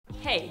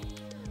Hey,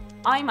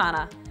 I'm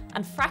Anna,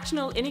 and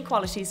fractional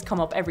inequalities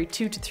come up every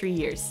 2 to 3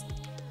 years.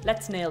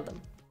 Let's nail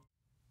them.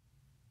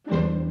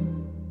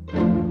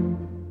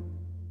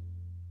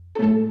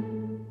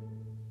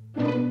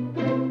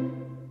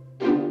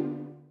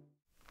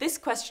 This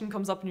question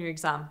comes up in your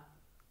exam.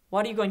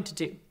 What are you going to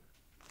do?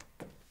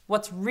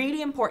 What's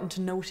really important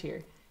to note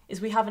here is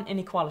we have an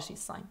inequality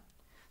sign.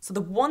 So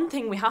the one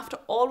thing we have to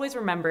always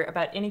remember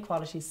about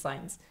inequality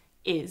signs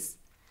is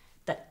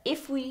that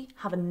if we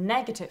have a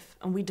negative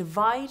and we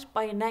divide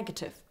by a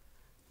negative,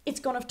 it's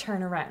going to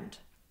turn around,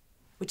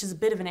 which is a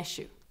bit of an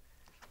issue.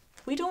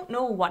 We don't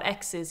know what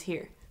x is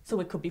here, so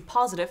it could be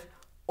positive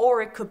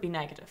or it could be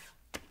negative.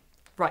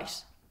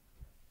 Right.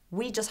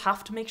 We just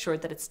have to make sure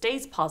that it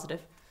stays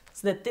positive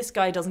so that this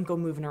guy doesn't go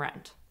moving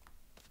around.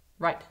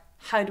 Right,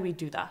 how do we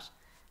do that?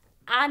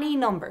 Any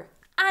number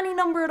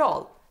at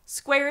all,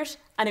 square it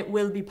and it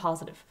will be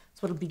positive.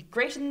 So it'll be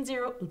greater than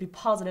 0, it'll be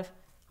positive,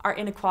 our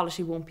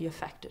inequality won't be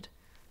affected.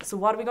 So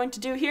what are we going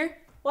to do here?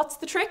 What's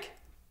the trick?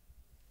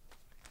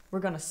 We're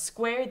going to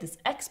square this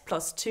x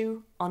plus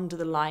 2 under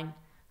the line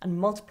and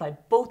multiply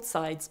both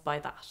sides by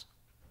that.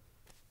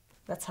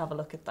 Let's have a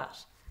look at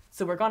that.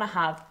 So we're going to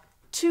have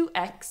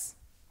 2x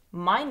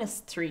minus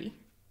 3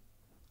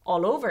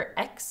 all over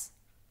x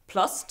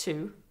plus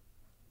 2,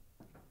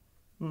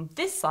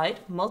 this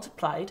side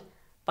multiplied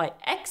by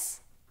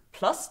x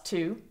plus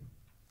 2,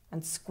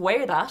 and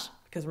square that,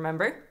 because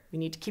remember, we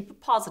need to keep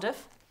it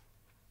positive.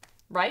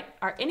 Right,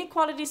 our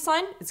inequality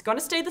sign is going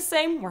to stay the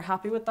same, we're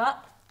happy with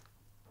that.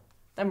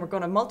 Then we're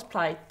going to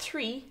multiply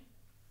 3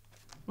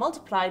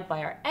 multiplied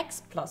by our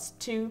x plus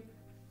 2,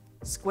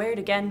 squared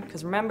again,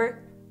 because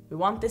remember, we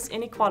want this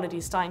inequality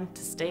sign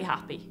to stay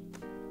happy.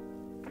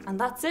 And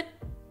that's it,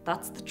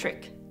 that's the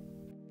trick.